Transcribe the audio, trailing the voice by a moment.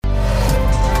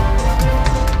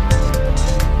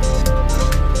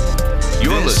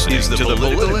This is the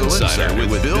Political Insider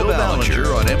with Bill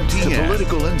Ballenger on MTN. The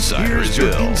Political Insider Here's your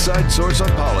inside source on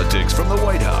politics from the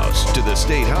White House to the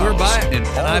State House. We're back, and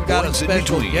I've got a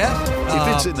special guest.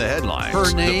 If it's in the headlines,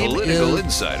 her name the Political is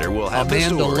Insider will have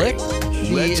Amanda the story. Lick.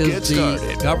 She Let's is get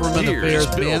started. the Government Here's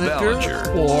Affairs Bill Manager Ballenger.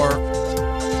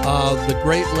 for the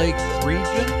Great Lakes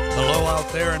region. Hello out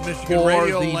there in Michigan For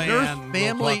Radio the Land. Nurse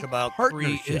Family We'll talk about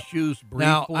Partnership. 3 issues briefly.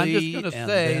 Now, I'm just going to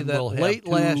say that late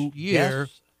last year,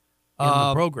 in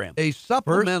the program, a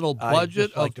supplemental First,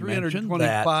 budget like of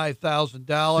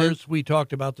 $325,000. Since we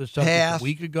talked about this subject passed, a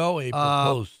week ago, a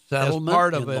proposed settlement as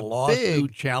part of in a the lawsuit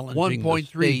big challenging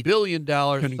 $1.3 billion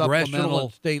congressional supplemental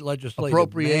and state legislative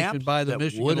appropriation maps by the that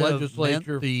Michigan would have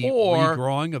legislature meant the for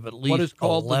redrawing of at least what is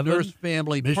called the 11 Nurse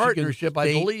Family Michigan Partnership. I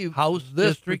State believe House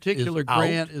this district particular is out,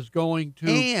 grant is going to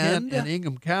Kent and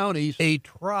Ingham counties. A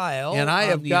trial, And I on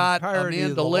have the got entirety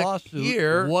of Amanda the Lick lawsuit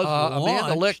here. Was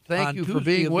Amanda Lick, thank on you for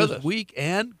Tuesday being of with this us. week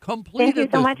and completed Thank you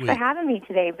so this much week. for having me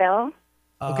today, Bill.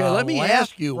 Okay, let me last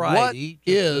ask you, what Friday,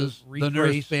 is just to the Nurse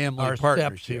retrace Family our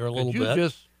Partnership? steps here a little Could you bit.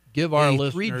 just give our A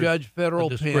listeners 3-judge federal a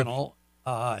description? panel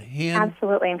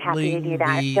Absolutely, I'm happy to do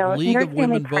that. the So, League Nurse of Family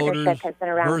Women Partnership Voters has been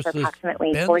around for versus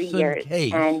approximately Benson 40 years,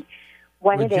 case and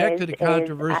what it rejected is a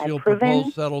controversial a proven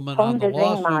proposed settlement home on the visiting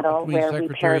lawsuit model between where we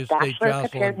Secretary pair of State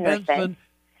bachelor-prepared Jocelyn nurses. Benson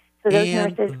So those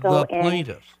and nurses go the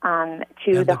plaintiffs. to And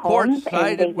the the court homes and they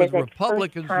sided with visit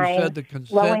Republicans who first-time said the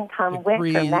consent low-income WIC or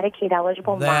decree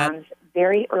Medicaid-eligible that, moms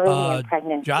very early in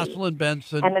pregnancy. Jocelyn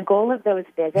Benson And the goal of those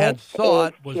visits had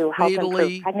sought is was to help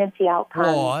fatally improve pregnancy outcomes,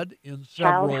 flawed in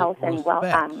child several health and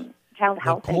respects. child The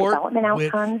health and court, development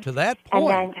which outcomes, to that and point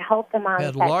then to help the moms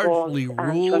had set largely goals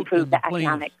ruled to improve in the the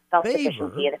economic plaintiff's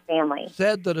self-sufficiency of the family.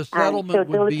 said that a So settlement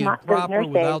would those be those improper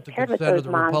nurses, without the paired with consent of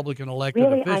those the moms, Republican elected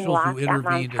really officials unlock who that mom's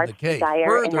intervened in the heart's case.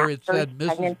 desire in Further, that it said first Mrs.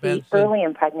 pregnancy, early Benson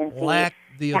in pregnancy, lacked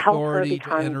the to help her authority to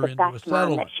become enter the into a best mom that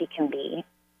settlement. she can be.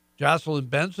 Jocelyn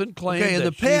Benson claimed Okay, in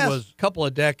that the past she was couple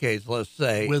of decades, let's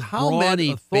say, with how broad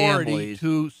many authority families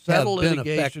to have settle been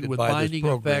litigation affected with by this binding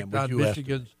program, effect would on you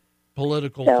Michigan's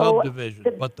political So subdivision.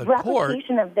 the But the court,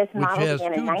 replication of this which model has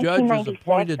began in 2 judges 1996,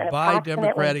 appointed and by approximately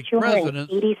Democratic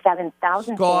presidents,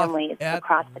 287,000 scoffed families at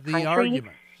across the the country.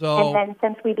 argument. And So then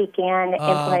since we began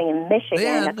implementing in Michigan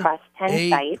then across 10 a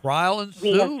sites, trial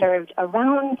we have ensued served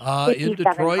around in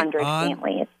Detroit 5,700 on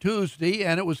families. Tuesday,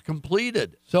 and it was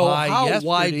completed. So by how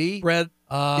yesterday, widespread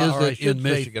or is I it should in say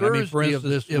Michigan? I mean, for Thursday of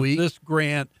instance, this if week, this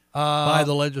grant by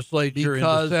the legislature in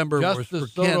because December was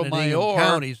Justice for Kent and Ingham Sotomayor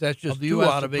counties, that's of just the 2 U.S.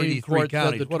 out of Supreme 83 Court said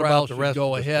counties. the What trial about the should rest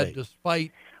go of the ahead state?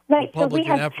 despite Right, so we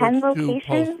Republican have 10 efforts to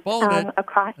locations postpone it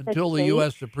across the until the state,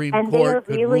 U.S. Supreme and Court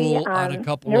they could are really, rule on a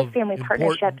couple Nurse of Family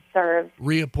Partnership important serves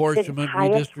reapportionment, the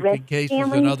highest redistricting risk cases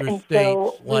families, in other and states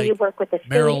so we like work with the state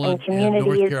Maryland and and North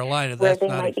communities Carolina. where That's they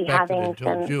not might be expected having until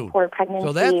some June. poor pregnancy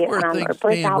So that's where or things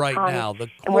birth stand right outcomes, now. The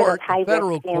and where those court, the high-risk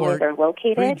federal families court, are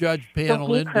located. 3-judge panel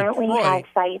So we in currently have Detroit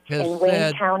sites has in Wayne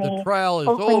said County, the trial is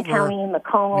Oakland over. County,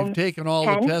 Macomb, We've taken all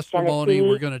Kent, the testimony Genesee,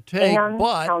 we're going to take, Hingham,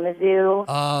 but Kalamazoo,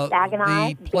 the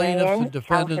Saginaw, plaintiffs Darien, and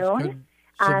defendants Calhoun, could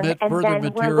submit and further then we're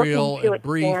material looking to and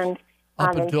brief expand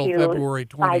up until into February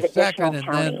 5 additional 22nd, and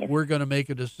counties. then we're going to make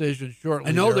a decision shortly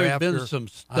I know there's thereafter been some on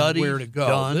studies where to go.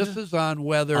 done This is on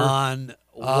whether on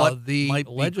what the might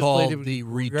be legislative called the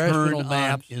congressional return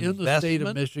maps on in the state of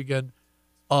investment Michigan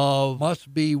of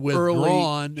must be early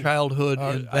withdrawn, childhood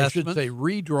I should investments. say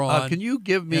redrawn. Can you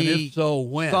give and me if so,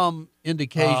 when? some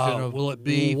indication of will it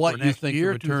be what for you next think year,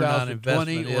 the return on 2020,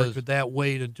 investment or is could that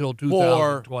wait until for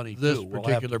 2022? this We'll have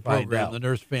particular to find program, out. the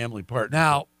Nurse Family Partnership?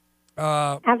 Now,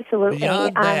 Absolutely.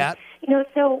 beyond that,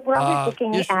 so we're always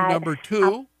looking issue at number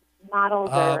 2. models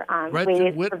or Gretchen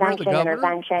ways, Whitmer, the prevention, governor,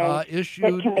 intervention that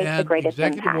issued can make the an greatest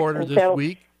executive impact. order And this so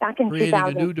week back in creating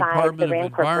a new 2005, Department the of Rand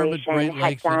Environment, Corporation Great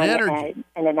Lakes, had and done Energy.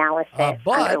 an analysis on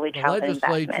But early the childhood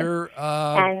investment. legislature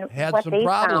And had what some they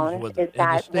problems found with is it, and the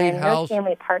that State when Nurse House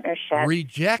Family Partnership,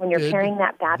 rejected when you're pairing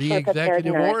that the bachelor prepared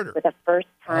executive nurse order with a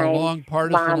first-time along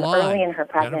partisan mom lines. early in her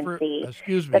pregnancy,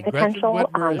 Excuse me, the Gretchen potential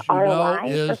Whitmer, as you know, ROI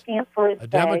is for a the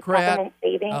Democrat, government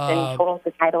savings and total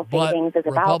societal but savings is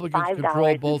about Republicans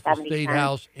control both the State $5.70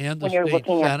 House and the when you're State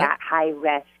looking at Senate. that high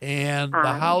risk And the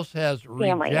House has family.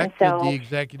 And rejected so the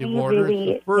executive we order. really,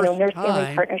 It's the first Nurse Family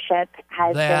time Partnership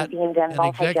has that been deemed a an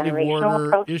executive multi-generational order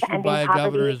approach to issued ending by a poverty.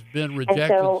 governor has been And rejected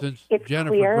so since it's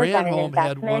Jennifer clear that an Granholm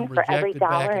had one investment for every rejected back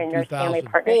dollar in in Nurse Family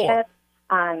 2004.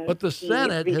 Partnership, But the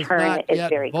Senate has return not is yet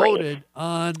very voted great.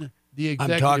 on the I'm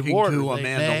executive talking order. to They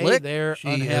Amanda may, Lick. They're She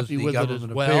is unhappy the with it as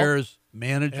Government well. Affairs And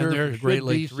Manager there for the Great should be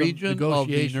Lakes some region of the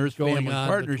negotiations Nurse going Family on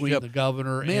between Partnership. the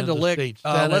governor Amanda and the Lick, state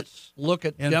Senate. let's look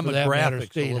at and for that matter, demographics a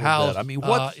State little House. bit. I mean,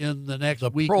 what's in the next the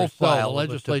week or so? The profile of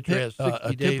legislature has 60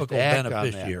 a days typical to act on that.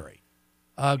 beneficiary?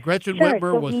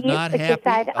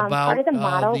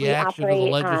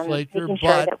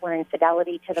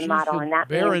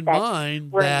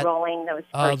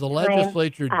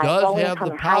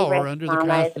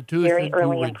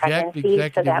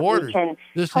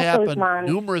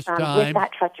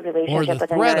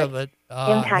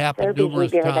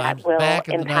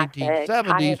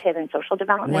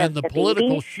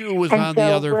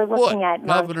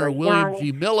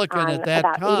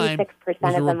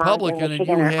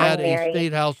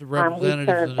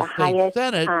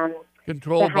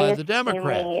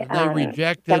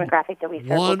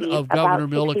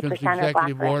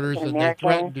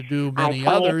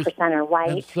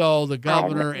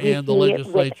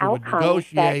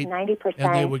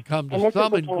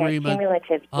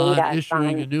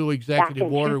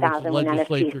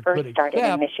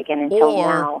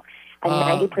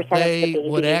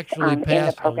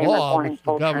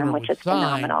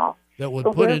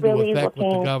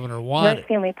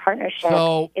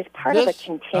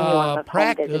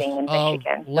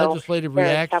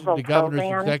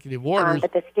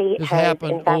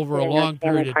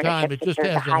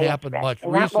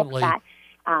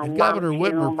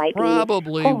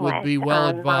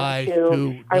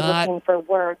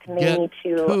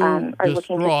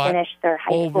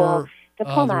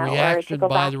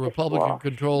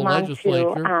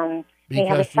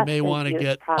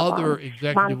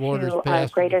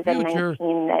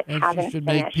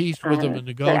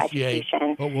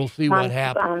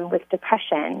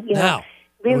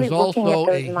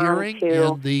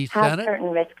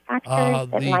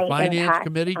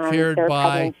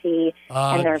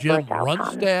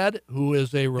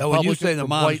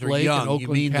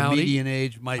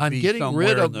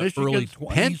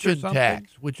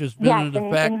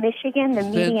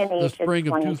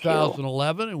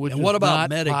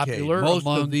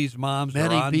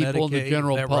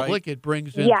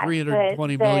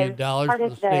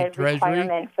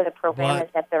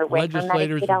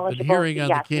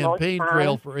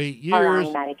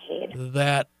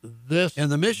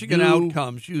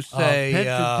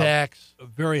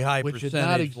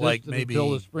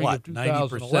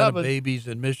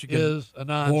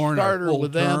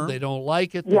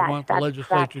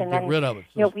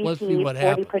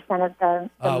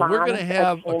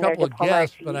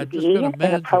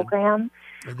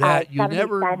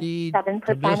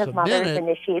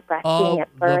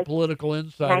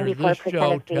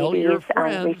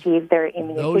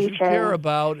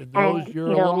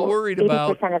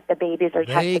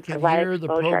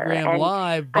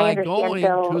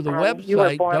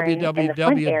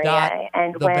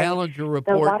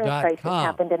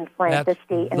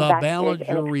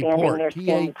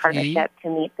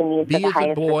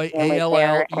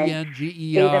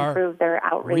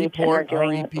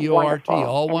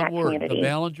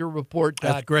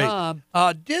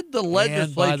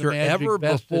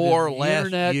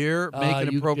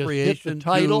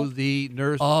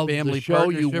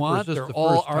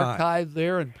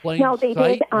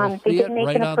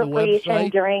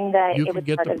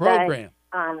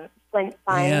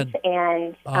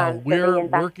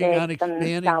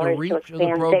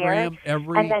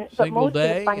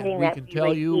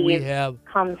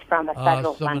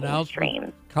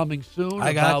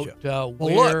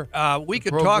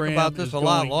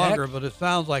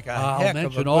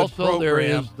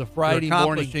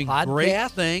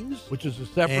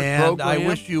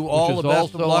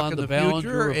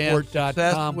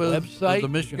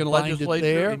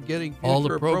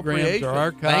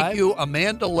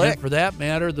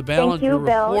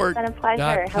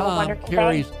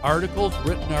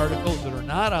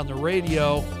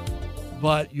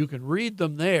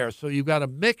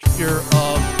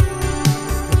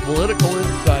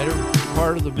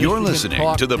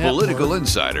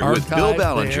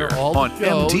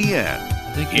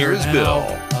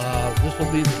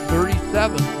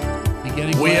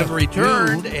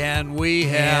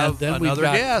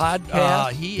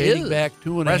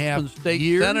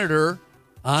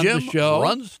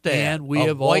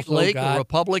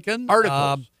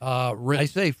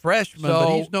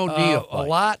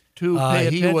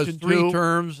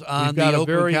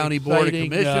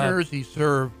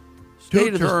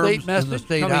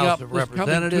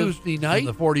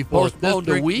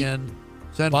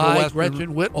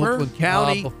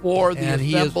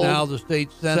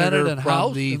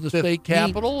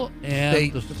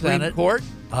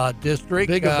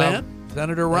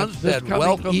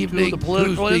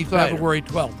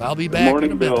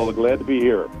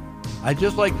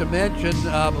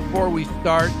 before we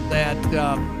start that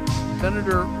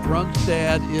Senator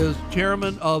Runstad is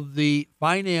chairman of the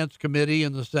Finance Committee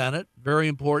in the Senate, very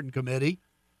important committee.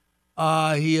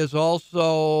 He is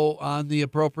also on the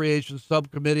Appropriations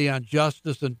Subcommittee on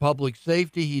Justice and Public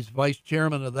Safety. He's vice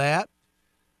chairman of that.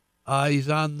 He's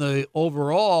on the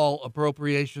overall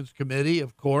Appropriations Committee,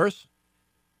 of course,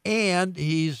 and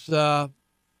he's on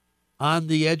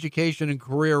the Education and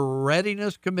Career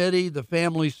Readiness Committee, the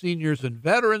Family, Seniors, and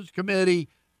Veterans Committee.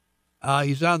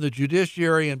 He's on the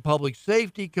Judiciary and Public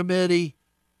Safety Committee.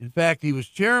 In fact, he was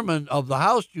chairman of the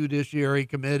House Judiciary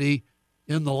Committee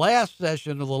in the last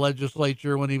session of the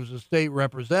legislature when he was a state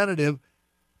representative.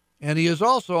 And he is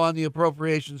also on the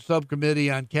Appropriations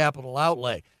Subcommittee on Capital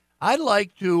Outlay. I'd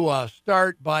like to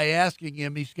start by asking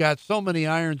him, he's got so many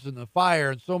irons in the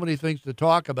fire and so many things to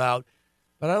talk about,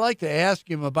 but I'd like to ask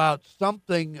him about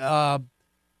something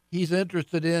he's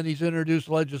interested in, he's introduced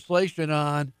legislation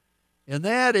on, and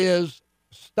that is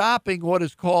stopping what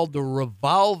is called the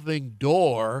revolving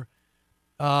door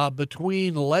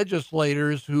between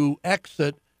legislators who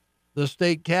exit the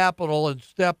state capitol and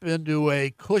step into a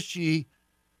cushy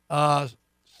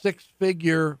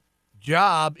six-figure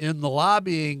job in the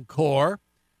lobbying corps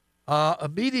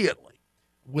immediately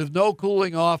with no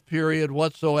cooling off period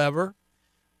whatsoever,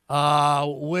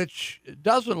 which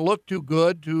doesn't look too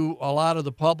good to a lot of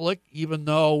the public, even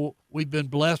though we've been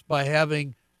blessed by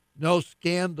having no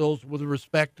scandals with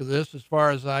respect to this as far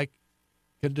as I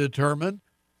can determine.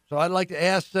 So I'd like to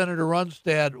ask Senator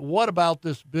Runstad, what about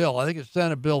this bill? I think it's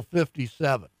Senate Bill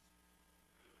 57.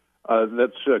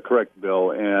 That's correct,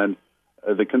 Bill. And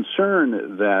the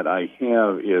concern that I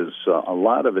have is a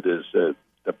lot of it is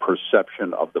the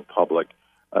perception of the public.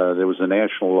 There was a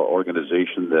national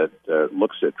organization that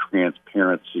looks at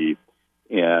transparency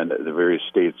in the various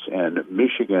states, and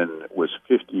Michigan was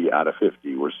 50 out of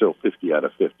 50. We're still 50 out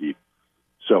of 50.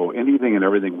 So anything and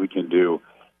everything we can do,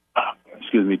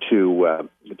 to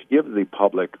give the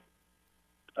public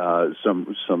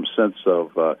some sense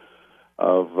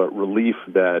of relief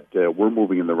that we're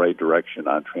moving in the right direction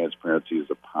on transparency is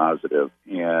a positive.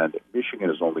 And Michigan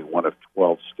is only one of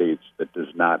 12 states that does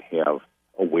not have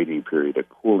a waiting period, a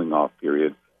cooling off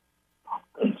period,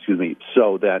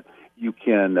 so that you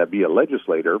can be a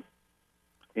legislator,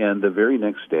 and the very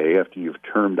next day after you've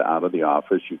termed out of the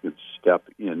office, you can step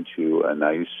into a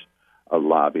nice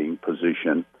lobbying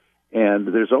position. And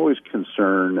there's always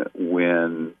concern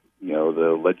when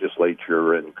the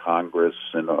legislature and Congress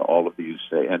and all of these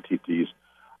entities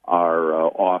are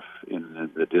off in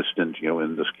the distance,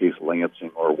 in this case,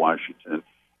 Lansing or Washington,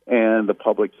 and the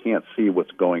public can't see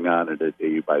what's going on at a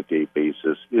day-by-day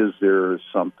basis. Is there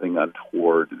something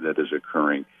untoward that is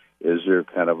occurring? Is there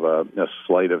kind of a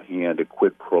sleight of hand, a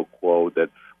quid pro quo that,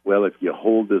 well, if you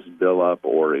hold this bill up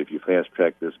or if you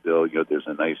fast-track this bill, there's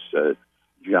a nice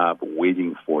job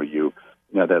waiting for you?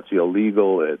 Now, that's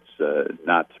illegal. It's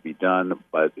not to be done,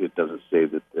 but it doesn't say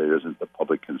that there isn't the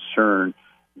public concern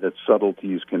that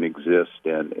subtleties can exist,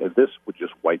 and this would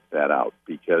just wipe that out,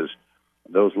 because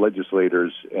those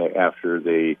legislators, after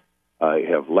they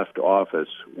have left office,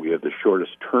 we have the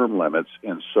shortest term limits,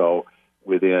 and so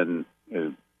within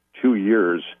 2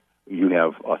 years, you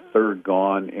have a third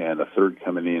gone and a third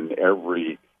coming in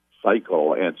every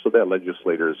cycle, and so that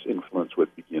legislator's influence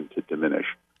would begin to diminish.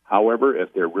 However,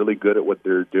 if they're really good at what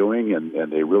they're doing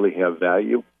and they really have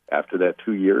value, after that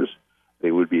 2 years,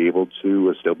 they would be able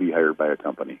to still be hired by a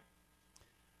company.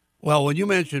 Well, when you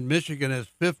mentioned Michigan as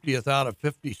 50th out of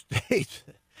 50 states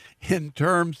in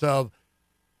terms of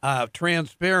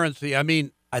transparency,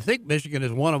 I think Michigan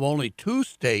is one of only 2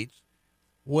 states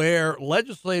where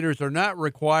legislators are not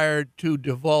required to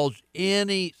divulge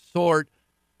any sort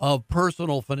of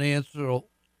personal financial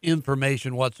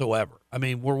information whatsoever.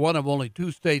 We're one of only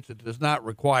 2 states that does not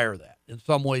require that in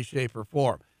some way, shape, or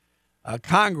form.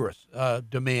 Congress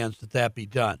demands that be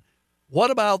done. What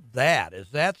about that?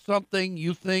 Is that something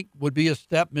you think would be a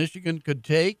step Michigan could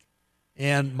take?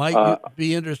 And might you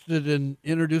be interested in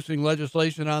introducing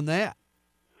legislation on that?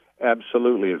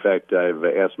 Absolutely. In fact, I've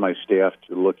asked my staff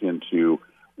to look into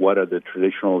what are the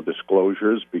traditional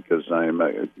disclosures, because I'm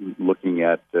looking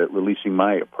at releasing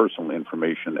my personal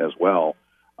information as well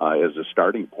as a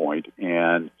starting point.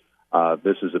 And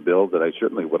this is a bill that I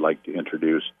certainly would like to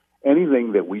introduce.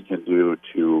 Anything that we can do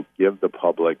to give the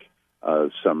public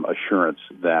some assurance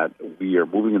that we are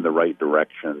moving in the right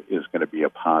direction is going to be a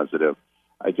positive.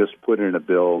 I just put in a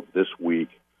bill this week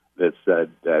that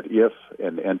said that if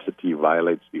an entity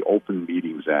violates the Open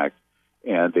Meetings Act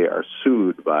and they are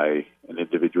sued by an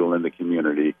individual in the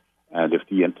community, and if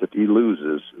the entity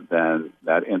loses, then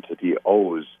that entity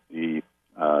owes the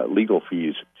legal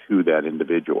fees to that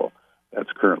individual. That's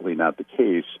currently not the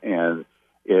case, and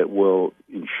it will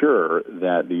ensure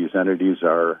that these entities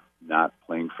are not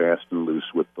playing fast and loose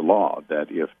with the law, that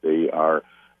if they are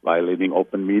violating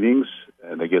open meetings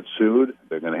and they get sued,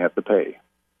 they're going to have to pay.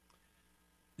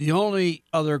 The only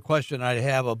other question I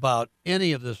have about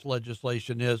any of this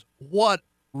legislation is what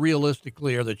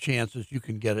realistically are the chances you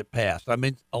can get it passed? I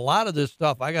mean, a lot of this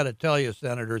stuff, I got to tell you,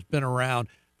 Senator, has been around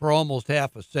for almost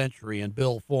half a century in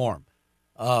bill form.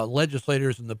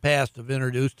 Legislators in the past have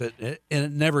introduced it, and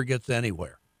it never gets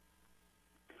anywhere.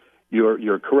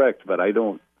 You're correct, but I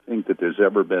don't think that there's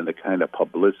ever been the kind of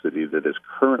publicity that is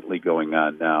currently going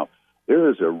on now. There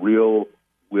is a real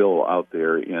will out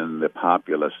there in the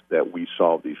populace that we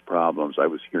solve these problems. I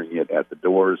was hearing it at the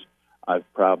doors. I've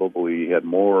probably had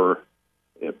more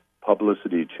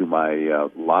publicity to my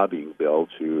lobbying bill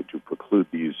to preclude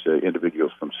these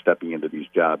individuals from stepping into these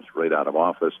jobs right out of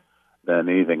office than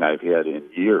anything I've had in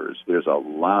years. There's a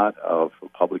lot of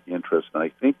public interest, and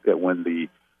I think that when the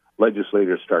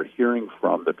legislators start hearing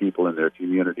from the people in their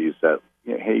communities that,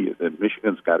 hey,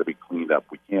 Michigan's got to be cleaned up.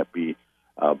 We can't be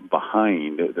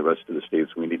behind the rest of the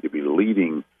states. We need to be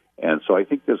leading. And so I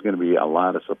think there's going to be a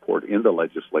lot of support in the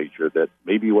legislature that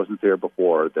maybe wasn't there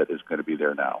before that is going to be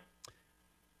there now.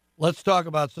 Let's talk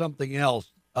about something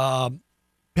else.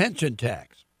 Pension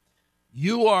tax.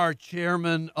 You are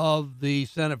chairman of the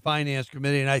Senate Finance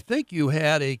Committee, and I think you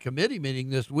had a committee meeting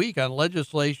this week on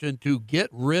legislation to get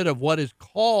rid of what is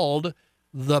called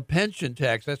the pension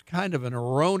tax. That's kind of an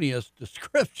erroneous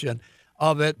description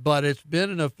of it, but it's been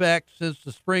in effect since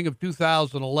the spring of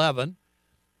 2011,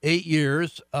 8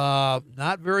 years,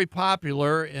 not very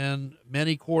popular in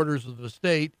many quarters of the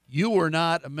state. You were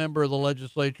not a member of the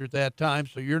legislature at that time,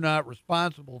 so you're not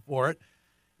responsible for it.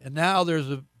 And now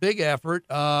there's a big effort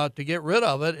to get rid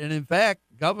of it. And in fact,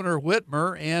 Governor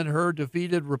Whitmer and her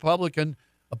defeated Republican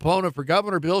opponent for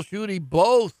governor, Bill Schuette,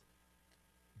 both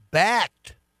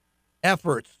backed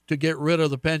efforts to get rid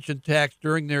of the pension tax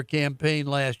during their campaign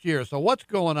last year. So what's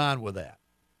going on with that?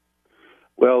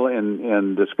 Well,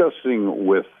 in discussing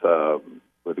with Governor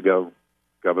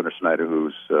Snyder,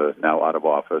 who's now out of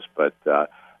office, but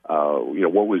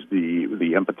what was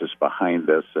the impetus behind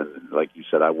this? And like you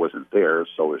said, I wasn't there,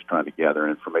 so I was trying to gather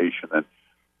information.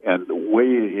 And the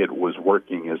way it was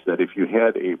working is that if you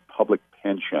had a public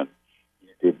pension,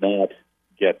 you did not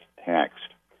get taxed.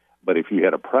 But if you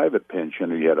had a private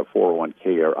pension or you had a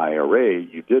 401k or IRA,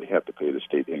 you did have to pay the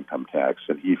state income tax.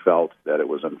 And he felt that it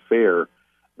was unfair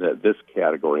that this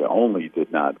category only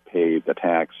did not pay the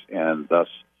tax, and thus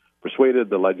persuaded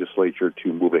the legislature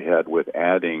to move ahead with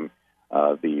adding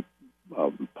the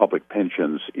public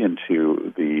pensions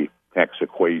into the tax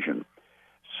equation.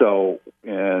 So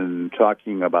in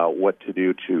talking about what to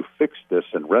do to fix this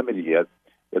and remedy it,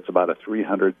 it's about a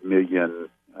 $300 million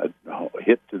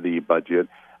hit to the budget.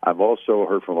 I've also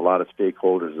heard from a lot of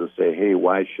stakeholders that say, hey,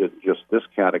 why should just this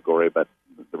category, but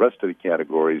the rest of the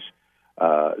categories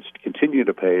continue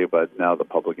to pay, but now the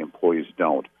public employees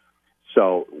don't.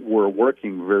 So we're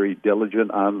working very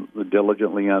diligently on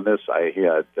this. I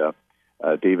had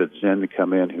David Zinn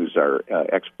come in, who's our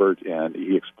expert, and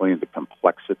he explained the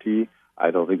complexity.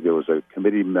 I don't think there was a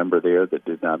committee member there that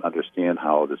did not understand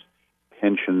how this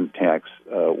pension tax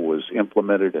was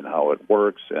implemented and how it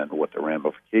works and what the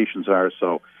ramifications are.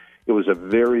 So it was a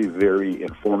very, very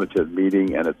informative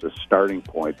meeting, and it's a starting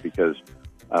point because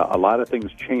a lot of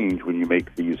things change when you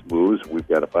make these moves. We've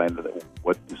got to find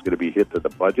what is going to be hit to the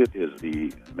budget. Is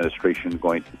the administration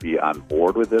going to be on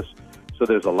board with this? So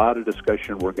there's a lot of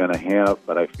discussion we're going to have,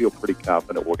 but I feel pretty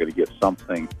confident we're going to get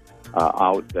something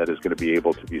out that is going to be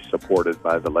able to be supported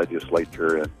by the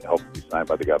legislature and hopefully signed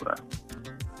by the governor.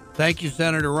 Thank you,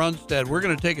 Senator Runstead. We're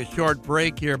going to take a short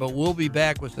break here, but we'll be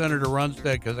back with Senator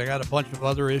Runstead because I got a bunch of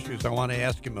other issues I want to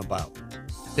ask him about.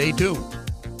 Stay tuned.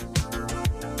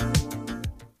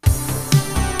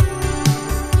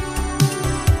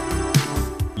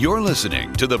 You're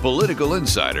listening to The Political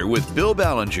Insider with Bill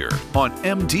Ballenger on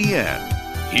MTN.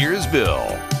 Here's Bill.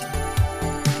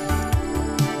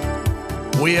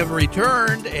 We have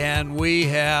returned, and we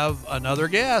have another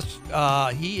guest.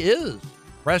 He is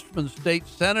freshman state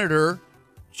senator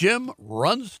Jim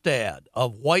Runstead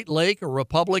of White Lake, a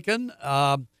Republican.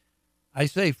 I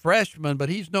say freshman, but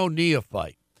he's no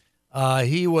neophyte.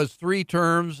 He was 3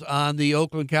 terms on the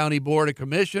Oakland County Board of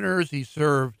Commissioners. He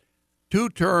served 2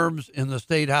 terms in the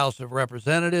State House of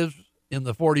Representatives in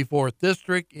the 44th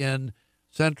District in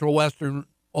central western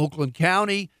Oakland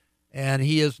County, and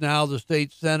he is now the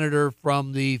state senator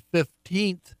from the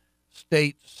 15th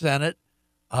State Senate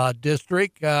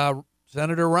District.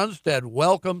 Senator Runstead,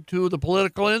 welcome to the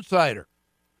Political Insider.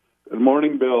 Good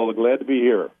morning, Bill. Glad to be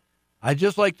here. I'd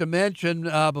just like to mention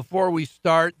before we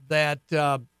start that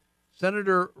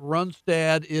Senator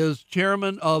Runstead is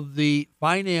chairman of the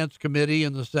Finance Committee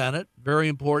in the Senate, very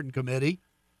important committee.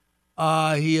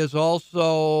 He is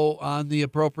also on the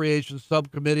Appropriations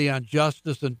Subcommittee on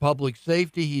Justice and Public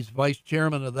Safety. He's vice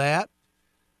chairman of that.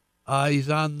 He's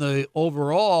on the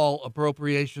overall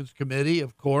Appropriations Committee,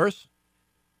 of course,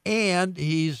 and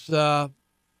he's on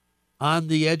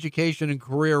the Education and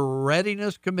Career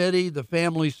Readiness Committee, the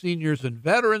Family, Seniors, and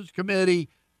Veterans Committee.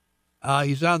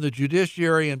 He's on the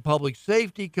Judiciary and Public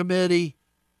Safety Committee.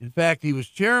 In fact, he was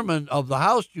chairman of the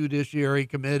House Judiciary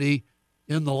Committee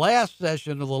in the last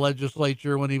session of the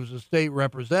legislature when he was a state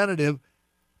representative.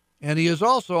 And he is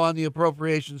also on the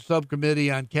Appropriations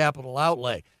Subcommittee on Capital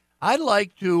Outlay. I'd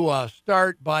like to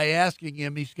start by asking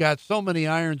him, he's got so many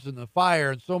irons in the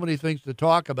fire and so many things to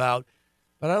talk about,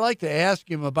 but I'd like to ask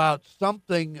him about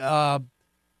something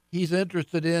he's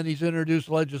interested in, he's introduced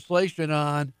legislation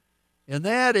on, and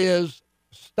that is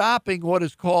stopping what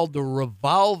is called the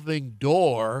revolving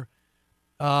door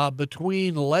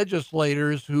between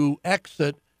legislators who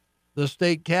exit the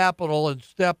state capitol and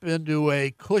step into a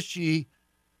cushy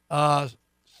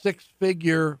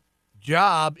six-figure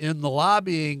job in the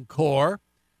lobbying corps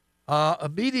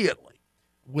immediately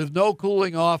with no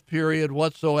cooling off period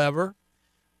whatsoever,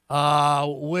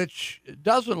 which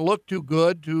doesn't look too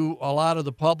good to a lot of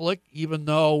the public, even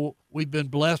though we've been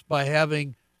blessed by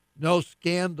having no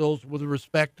scandals with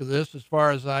respect to this as far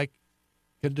as I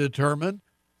can determine.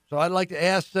 So I'd like to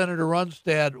ask Senator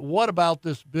Runstad, what about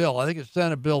this bill? I think it's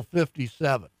Senate Bill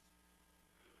 57.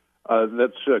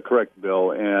 That's correct,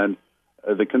 Bill. And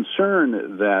the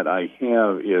concern that I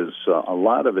have is a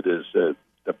lot of it is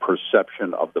the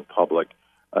perception of the public.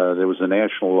 There was a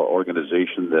national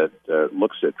organization that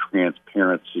looks at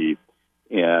transparency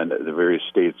in the various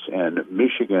states, and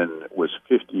Michigan was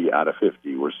 50 out of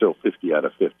 50. We're still 50 out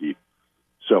of 50.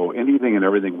 So anything and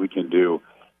everything we can do,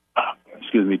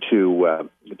 to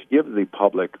give the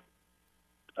public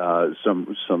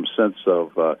some sense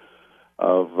of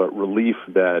relief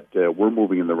that we're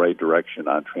moving in the right direction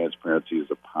on transparency is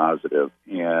a positive.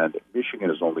 And Michigan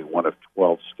is only one of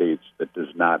 12 states that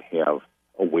does not have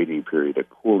a waiting period, a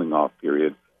cooling off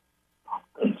period,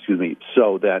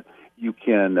 so that you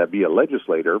can be a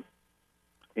legislator,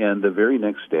 and the very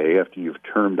next day after you've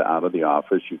termed out of the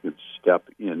office, you can step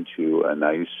into a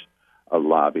nice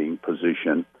lobbying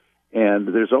position. And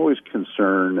there's always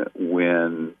concern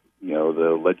when,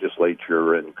 the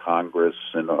legislature and Congress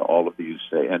and all of these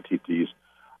entities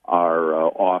are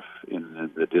off in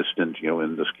the distance,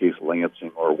 in this case,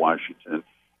 Lansing or Washington,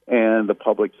 and the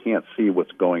public can't see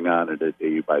what's going on at a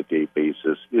day-by-day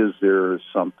basis. Is there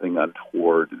something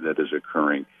untoward that is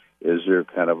occurring? Is there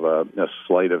kind of a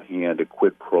sleight of hand, a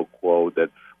quid pro quo that,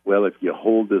 well, if you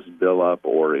hold this bill up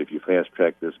or if you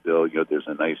fast-track this bill, there's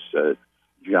a nice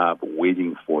job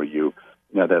waiting for you?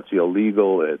 Now, that's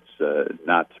illegal. It's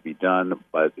not to be done,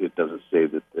 but it doesn't say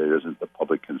that there isn't the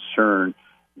public concern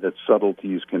that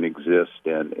subtleties can exist,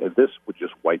 and this would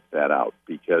just wipe that out,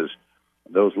 because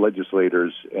those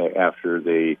legislators, after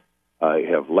they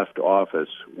have left office,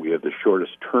 we have the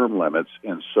shortest term limits,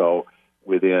 and so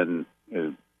within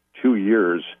 2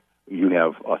 years, you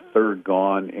have a third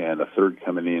gone and a third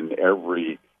coming in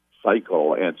every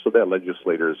cycle, and so that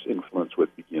legislator's influence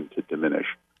would begin to diminish.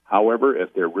 However,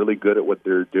 if they're really good at what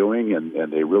they're doing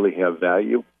and they really have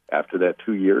value, after that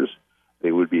 2 years,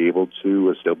 they would be able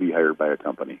to still be hired by a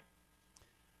company.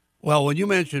 Well, when you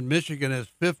mentioned Michigan as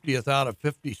 50th out of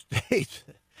 50 states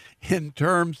in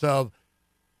terms of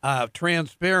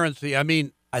transparency, I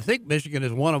think Michigan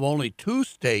is one of only 2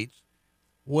 states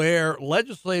where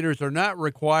legislators are not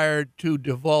required to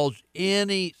divulge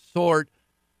any sort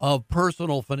of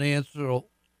personal financial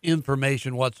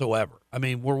information whatsoever.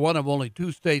 We're one of only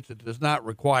 2 states that does not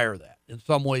require that in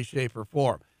some way, shape, or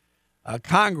form.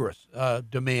 Congress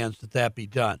demands that be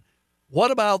done. What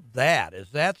about that?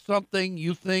 Is that something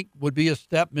you think would be a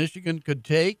step Michigan could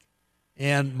take?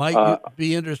 And might you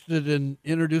be interested in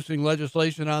introducing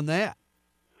legislation on that?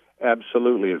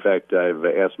 Absolutely. In fact, I've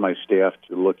asked my staff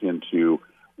to look into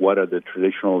what are the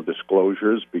traditional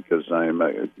disclosures, because I'm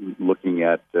looking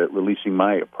at releasing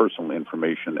my personal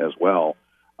information as well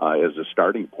as a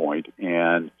starting point.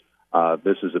 And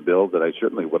this is a bill that I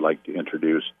certainly would like to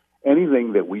introduce.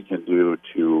 Anything that we can do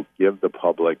to give the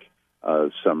public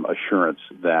some assurance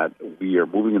that we are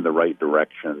moving in the right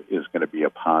direction is going to be a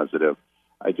positive.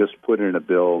 I just put in a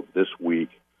bill this week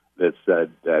that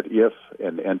said that if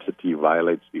an entity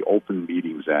violates the Open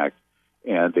Meetings Act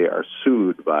and they are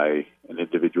sued by an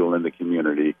individual in the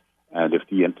community, and if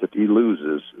the entity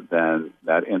loses, then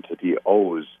that entity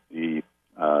owes the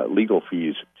legal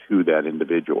fees to that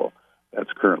individual.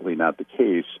 That's currently not the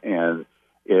case, and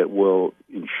it will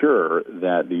ensure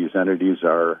that these entities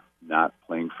are not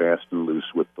playing fast and loose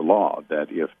with the law, that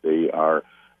if they are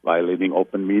violating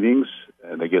open meetings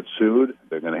and they get sued,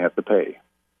 they're going to have to pay.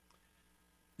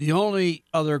 The only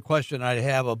other question I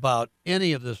have about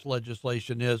any of this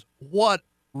legislation is what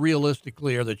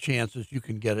realistically are the chances you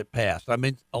can get it passed? I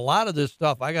mean, a lot of this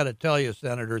stuff, I got to tell you,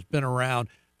 Senator, has been around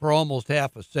for almost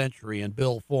half a century in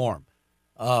bill form.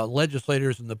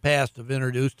 Legislators in the past have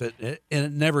introduced it, and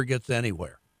it never gets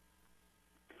anywhere.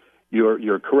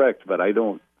 You're correct, but I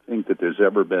don't think that there's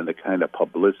ever been the kind of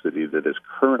publicity that is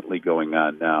currently going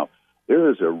on now.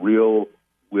 There is a real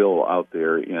will out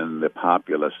there in the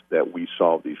populace that we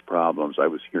solve these problems. I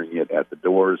was hearing it at the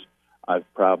doors.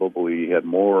 I've probably had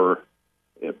more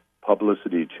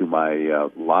publicity to my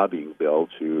lobbying bill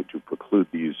to preclude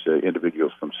these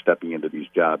individuals from stepping into these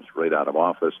jobs right out of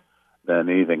office than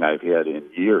anything I've had in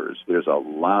years. There's a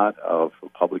lot of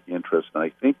public interest, and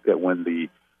I think that when the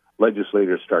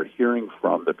legislators start hearing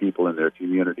from the people in their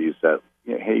communities that,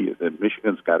 hey,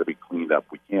 Michigan's got to be cleaned up.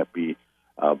 We can't be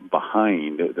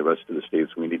behind the rest of the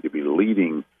states. We need to be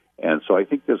leading. And so I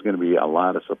think there's going to be a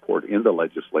lot of support in the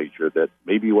legislature that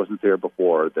maybe wasn't there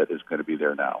before that is going to be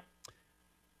there now.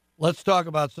 Let's talk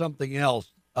about something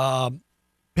else.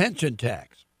 Pension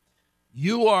tax.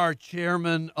 You are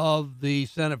chairman of the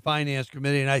Senate Finance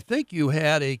Committee, and I think you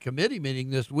had a committee meeting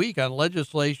this week on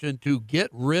legislation to get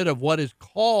rid of what is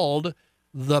called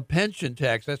the pension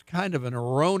tax. That's kind of an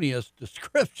erroneous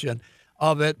description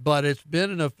of it, but it's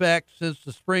been in effect since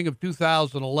the spring of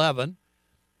 2011,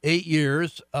 8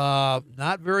 years,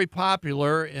 not very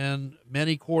popular in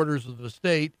many quarters of the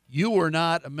state. You were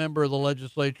not a member of the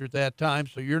legislature at that time,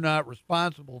 so you're not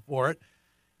responsible for it.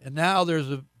 And now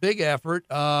there's a big effort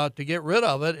to get rid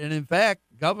of it. And in fact,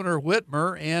 Governor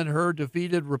Whitmer and her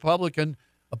defeated Republican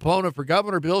opponent for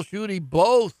governor, Bill Schuette,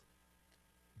 both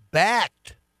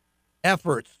backed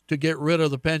efforts to get rid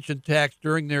of the pension tax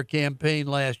during their campaign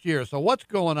last year. So what's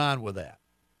going on with that?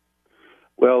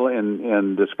 Well,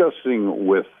 in discussing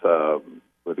with Governor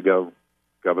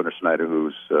Snyder,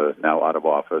 who's now out of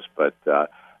office, but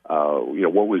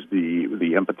what was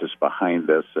the impetus behind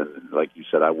this? And like you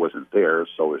said, I wasn't there,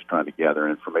 so I was trying to gather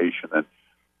information.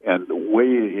 And the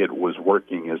way it was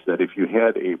working is that if you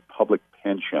had a public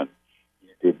pension, you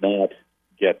did not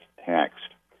get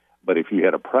taxed. But if you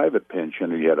had a private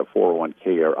pension or you had a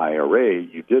 401k or IRA,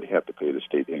 you did have to pay the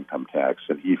state income tax.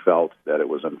 And he felt that it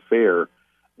was unfair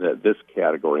that this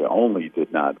category only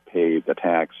did not pay the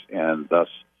tax, and thus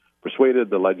persuaded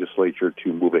the legislature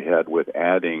to move ahead with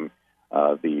adding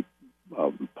the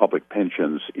public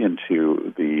pensions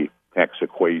into the tax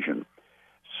equation.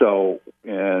 So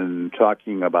in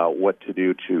talking about what to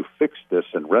do to fix this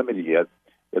and remedy it,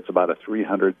 it's about a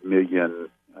 $300 million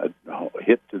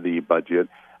hit to the budget.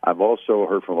 I've also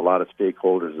heard from a lot of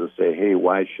stakeholders that say, hey,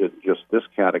 why should just this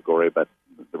category, but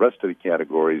the rest of the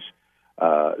categories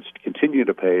continue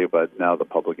to pay, but now the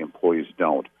public employees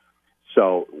don't.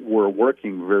 So we're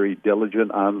working very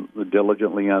diligently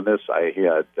on this. I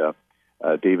had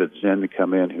David Zinn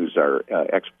come in, who's our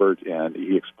expert, and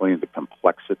he explained the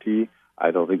complexity.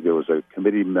 I don't think there was a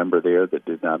committee member there that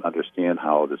did not understand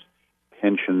how this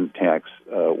pension tax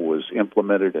was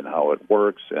implemented and how it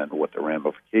works and what the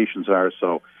ramifications are.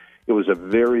 So it was a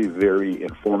very, very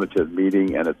informative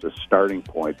meeting, and it's a starting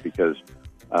point because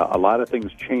a lot of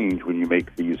things change when you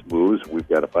make these moves. We've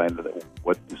got to find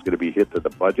what is going to be hit to the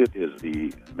budget. Is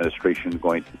the administration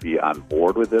going to be on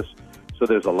board with this? So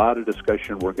there's a lot of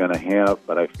discussion we're going to have,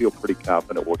 but I feel pretty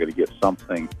confident we're going to get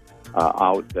something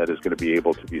out that is going to be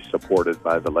able to be supported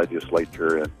by the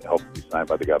legislature and hopefully signed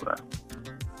by the governor.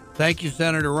 Thank you,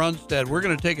 Senator Runstead. We're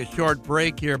going to take a short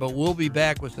break here, but we'll be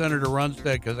back with Senator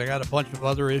Runstead because I got a bunch of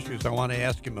other issues I want to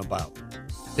ask him about.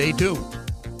 Stay tuned.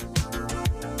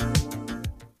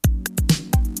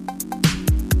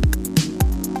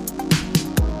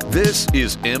 This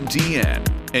is MTN,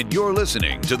 and you're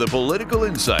listening to The Political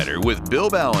Insider with Bill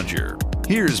Ballenger.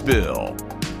 Here's Bill.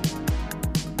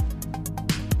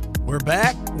 We're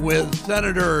back with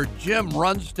Senator Jim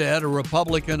Runstead, a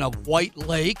Republican of White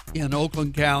Lake in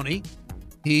Oakland County.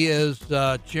 He is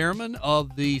chairman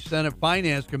of the Senate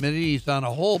Finance Committee. He's on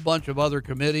a whole bunch of other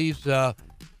committees,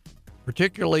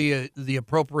 particularly the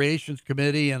Appropriations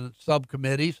Committee and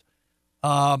subcommittees.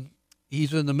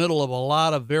 He's in the middle of a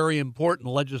lot of very important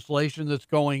legislation that's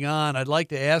going on. I'd like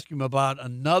to ask him about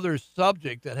another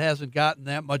subject that hasn't gotten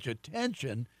that much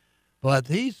attention, but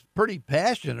he's pretty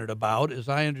passionate about, as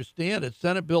I understand it,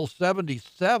 Senate Bill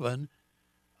 77.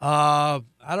 I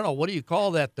don't know, what do you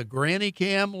call that, the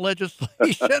Grannycam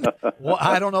legislation? Well,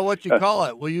 I don't know what you call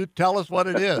it. Will you tell us what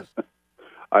it is?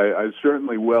 I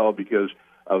certainly will, because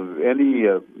of any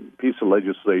piece of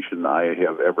legislation I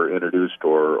have ever introduced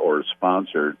or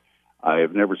sponsored, I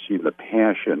have never seen the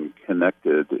passion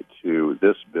connected to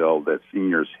this bill that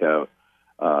seniors have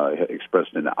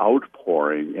expressed an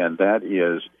outpouring, and that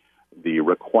is the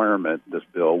requirement this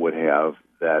bill would have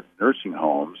that nursing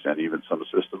homes and even some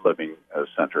assisted living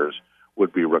centers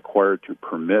would be required to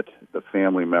permit the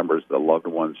family members, the loved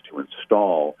ones, to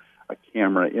install a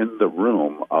camera in the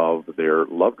room of their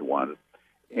loved one,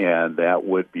 and that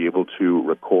would be able to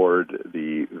record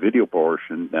the video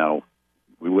portion. Now,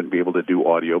 we wouldn't be able to do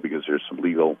audio because there's some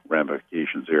legal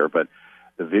ramifications there, but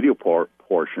the video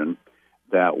portion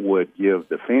that would give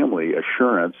the family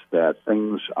assurance that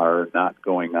things are not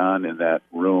going on in that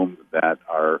room that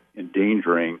are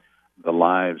endangering the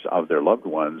lives of their loved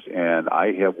ones. And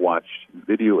I have watched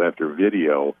video after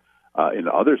video in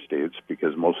other states,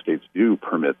 because most states do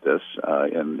permit this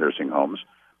in nursing homes,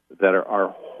 that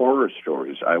are horror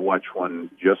stories. I watched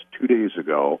one just 2 days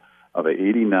ago of an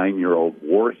 89-year-old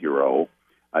war hero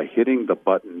hitting the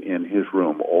button in his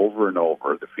room over and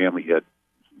over. The family had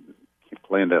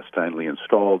clandestinely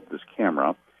installed this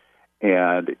camera,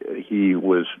 and he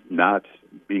was not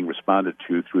being responded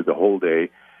to through the whole day.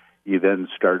 He then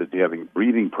started having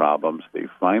breathing problems. They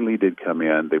finally did come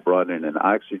in. They brought in an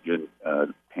oxygen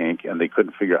tank, and they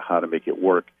couldn't figure out how to make it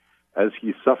work. As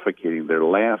he's suffocating, they're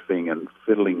laughing and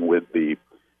fiddling with the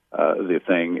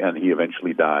thing, and he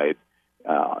eventually died.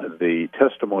 The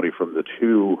testimony from the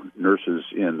two nurses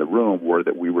in the room were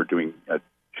that we were doing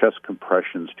chest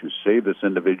compressions to save this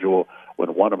individual. When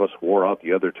one of us wore out,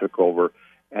 the other took over.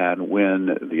 And when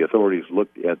the authorities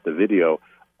looked at the video,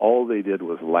 all they did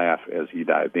was laugh as he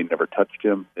died. They never touched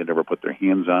him. They never put their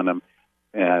hands on him.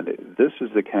 And this is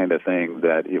the kind of thing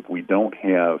that if we don't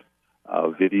have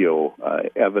video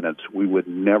evidence, we would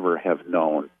never have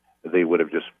known. They would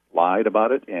have just lied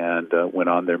about it and went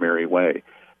on their merry way.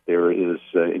 There is,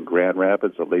 in Grand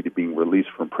Rapids, a lady being released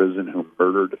from prison who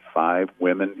murdered 5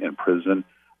 women in prison.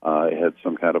 Had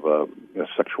some kind of a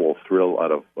sexual thrill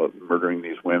out of murdering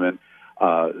these women.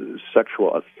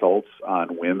 Sexual assaults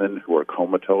on women who are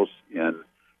comatose in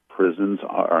prisons,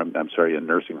 in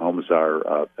nursing homes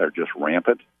are just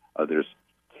rampant. There's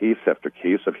case after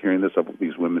case of hearing this, of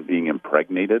these women being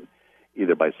impregnated,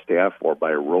 either by staff or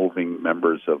by roving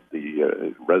members of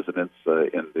the residents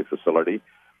in the facility.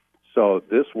 So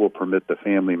this will permit the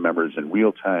family members in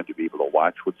real time to be able to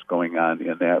watch what's going on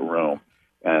in that room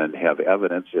and have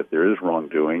evidence if there is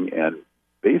wrongdoing, and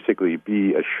basically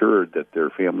be assured that their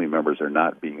family members are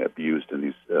not being abused in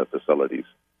these facilities.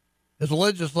 Has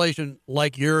legislation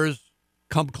like yours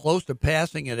come close to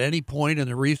passing at any point in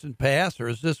the recent past, or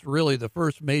is this really the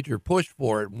first major push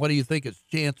for it? And what do you think its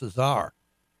chances are?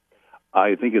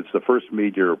 I think it's the first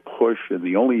major push, and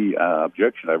the only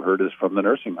objection I've heard is from the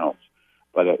nursing homes.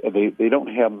 But they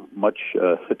don't have much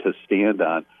to stand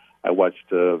on. I watched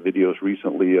videos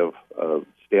recently of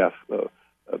staff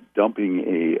dumping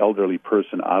a elderly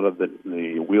person out of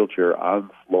the wheelchair on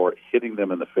the floor, hitting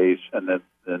them in the face, and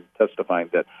then testifying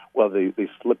that, well, they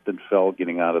slipped and fell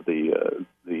getting out of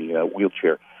the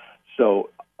wheelchair.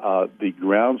 So the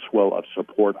groundswell of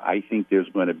support I think there's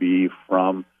going to be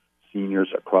from seniors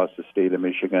across the state of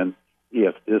Michigan.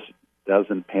 If this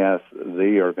doesn't pass,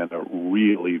 they are going to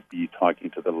really be talking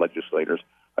to the legislators.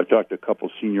 I've talked to a couple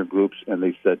senior groups, and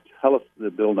they said, tell us the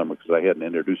bill number, because I hadn't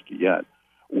introduced it yet.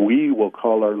 We will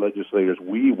call our legislators.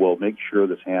 We will make sure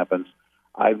this happens.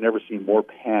 I've never seen more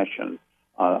passion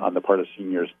on the part of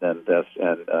seniors than this.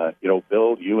 And,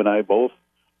 Bill, you and I both,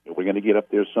 we're going to get up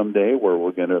there someday where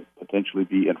we're going to potentially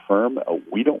be infirm.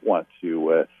 We don't want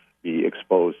to be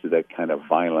exposed to that kind of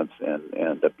violence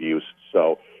and abuse.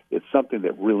 So it's something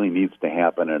that really needs to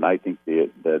happen, and I think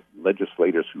that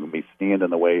legislators who may stand in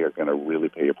the way are going to really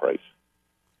pay a price.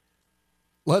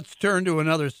 Let's turn to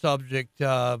another subject,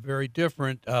 very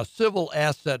different, civil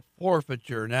asset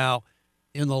forfeiture. Now,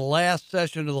 in the last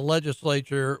session of the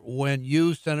legislature, when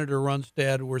you, Senator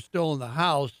Runstad, were still in the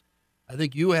House, I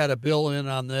think you had a bill in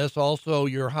on this. Also,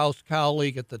 your House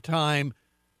colleague at the time,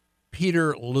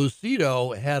 Peter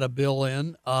Lucido, had a bill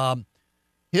in.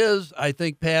 His, I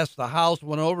think, passed the House,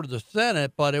 went over to the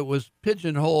Senate, but it was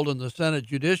pigeonholed in the Senate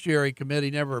Judiciary Committee,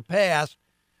 never passed.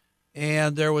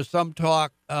 And there was some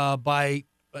talk by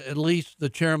at least the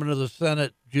chairman of the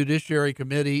Senate Judiciary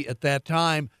Committee at that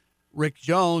time, Rick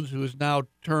Jones, who is now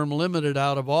term limited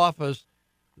out of office,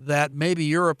 that maybe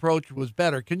your approach was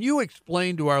better. Can you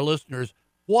explain to our listeners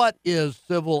what is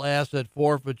civil asset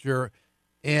forfeiture,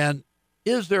 and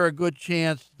is there a good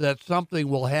chance that something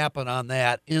will happen on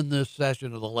that in this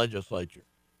session of the legislature?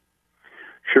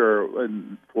 Sure.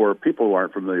 And for people who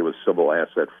aren't familiar with civil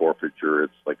asset forfeiture,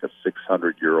 it's like a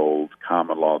 600-year-old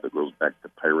common law that goes back to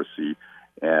piracy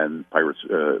and pirates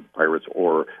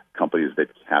or companies that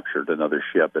captured another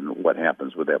ship and what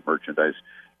happens with that merchandise.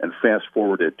 And fast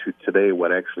forward it to today,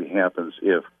 what actually happens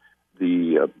if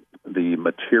the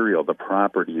material, the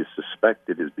property is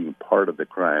suspected as being part of the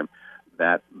crime,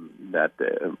 that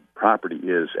property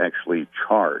is actually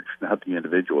charged, not the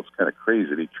individual. It's kind of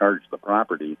crazy. They charge the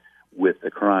property with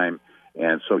the crime.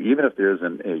 And so even if there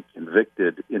isn't a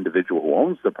convicted individual who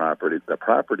owns the property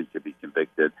could be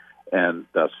convicted and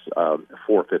thus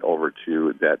forfeit over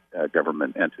to that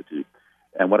government entity.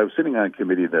 And when I was sitting on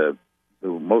committee, the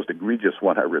most egregious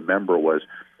one I remember was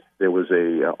there was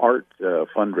a art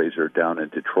fundraiser down in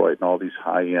Detroit, and all these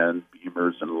high-end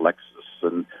Beamers and Lexus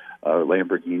and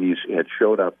Lamborghinis had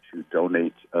showed up to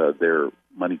donate their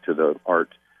money to the art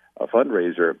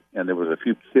fundraiser, and there was a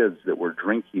few kids that were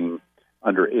drinking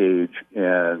underage,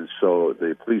 and so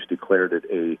the police declared it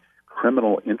a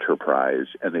criminal enterprise,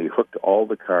 and they hooked all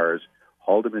the cars,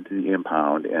 hauled them into the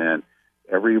impound, and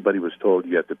everybody was told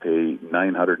you have to pay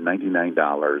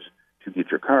 $999 to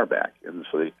get your car back. And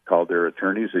so they called their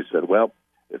attorneys. They said, well,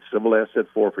 it's civil asset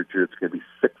forfeiture. It's going to be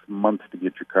 6 months to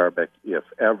get your car back, if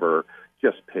ever.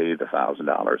 Just pay the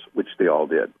 $1,000, which they all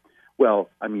did. Well,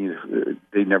 I mean,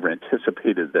 they never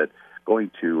anticipated that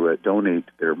going to donate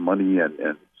their money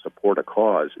and support a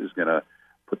cause is going to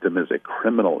put them as a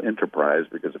criminal enterprise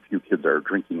because a few kids are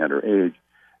drinking underage.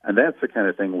 And that's the kind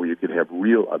of thing where you could have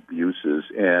real abuses.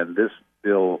 And this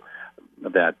bill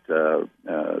that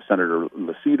Senator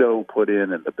Lucido put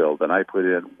in and the bill that I put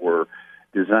in were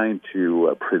designed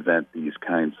to prevent these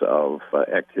kinds of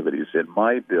activities. In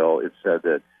my bill, it said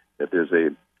that if there's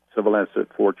a civil asset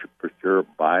forfeiture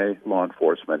by law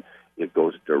enforcement, it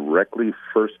goes directly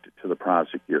first to the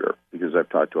prosecutor, because I've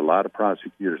talked to a lot of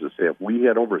prosecutors that say if we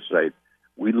had oversight,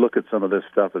 we'd look at some of this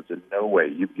stuff and say, no way,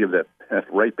 you give that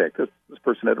right back. This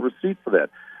person had a receipt for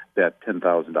that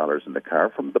 $10,000 in the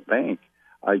car from the bank.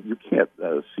 You can't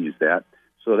seize that.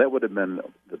 So that would have been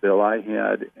the bill I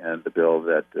had, and the bill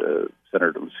that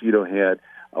Senator Lucido had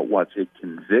wants a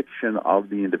conviction of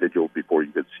the individual before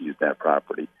you could seize that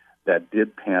property. That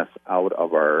did pass out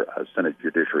of our Senate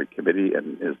Judiciary Committee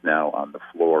and is now on the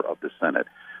floor of the Senate.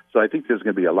 So I think there's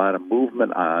going to be a lot of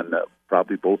movement on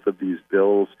probably both of these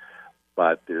bills,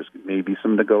 but there's maybe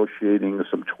some negotiating,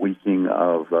 some tweaking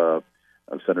of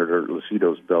Senator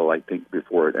Lucido's bill, I think,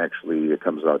 before it actually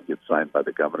comes out and gets signed by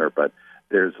the governor. But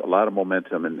there's a lot of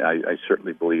momentum, and I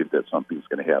certainly believe that something's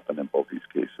going to happen in both these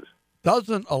cases.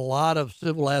 Doesn't a lot of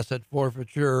civil asset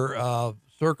forfeiture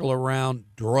circle around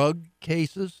drug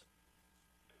cases?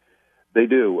 They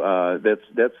do.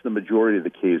 That's the majority of the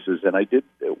cases. And I did,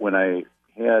 when I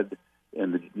had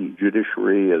in the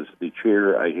judiciary as the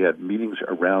chair, I had meetings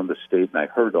around the state, and I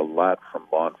heard a lot from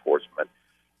law enforcement.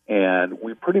 And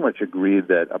we pretty much agreed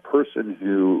that a person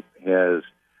who has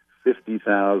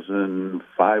 $50,000,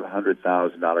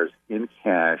 $500,000 in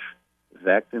cash,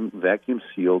 vacuum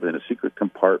sealed in a secret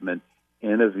compartment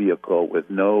in a vehicle with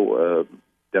no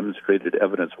demonstrated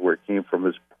evidence where it came from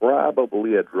is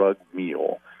probably a drug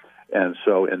mule. And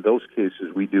so in those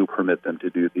cases, we do permit them to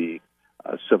do the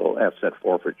civil asset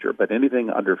forfeiture. But anything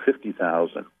under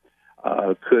 $50,000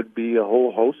 could be a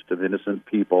whole host of innocent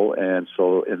people. And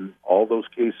so in all those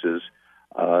cases,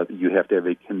 you have to have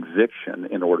a conviction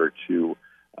in order to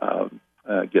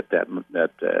get that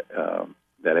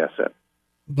asset.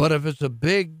 But if it's a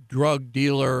big drug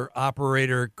dealer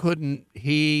operator, couldn't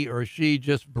he or she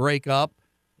just break up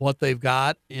what they've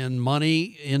got in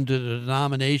money into the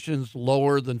denominations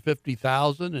lower than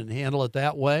 $50,000 and handle it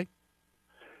that way?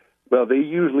 Well, they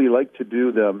usually like to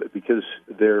do them because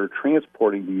they're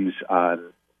transporting these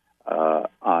on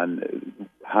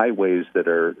highways that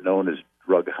are known as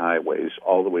drug highways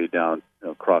all the way down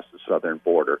across the southern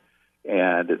border.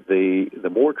 And the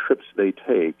more trips they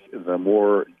take, the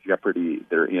more jeopardy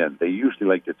they're in. They usually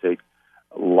like to take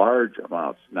large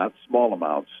amounts, not small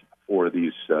amounts, for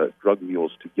these drug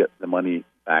mules to get the money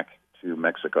back to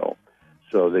Mexico.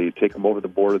 So they take them over the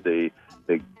border, they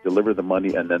deliver the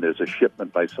money, and then there's a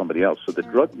shipment by somebody else. So the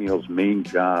drug mule's main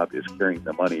job is carrying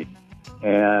the money.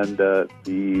 And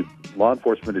the law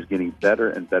enforcement is getting better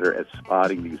and better at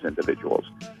spotting these individuals.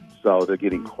 So they're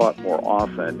getting caught more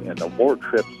often, and the more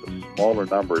trips, the smaller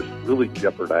numbers, really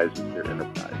jeopardizes their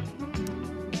enterprise.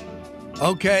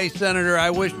 Okay, Senator,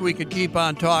 I wish we could keep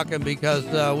on talking because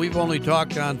we've only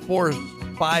talked on 4 or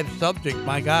 5 subjects.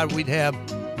 My God, we'd have,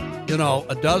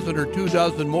 a dozen or 2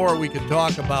 dozen more we could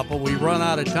talk about, but we run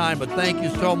out of time. But thank you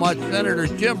so much, Senator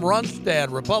Jim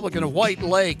Runstad, Republican of White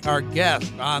Lake, our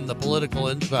guest on the Political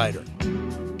Insider.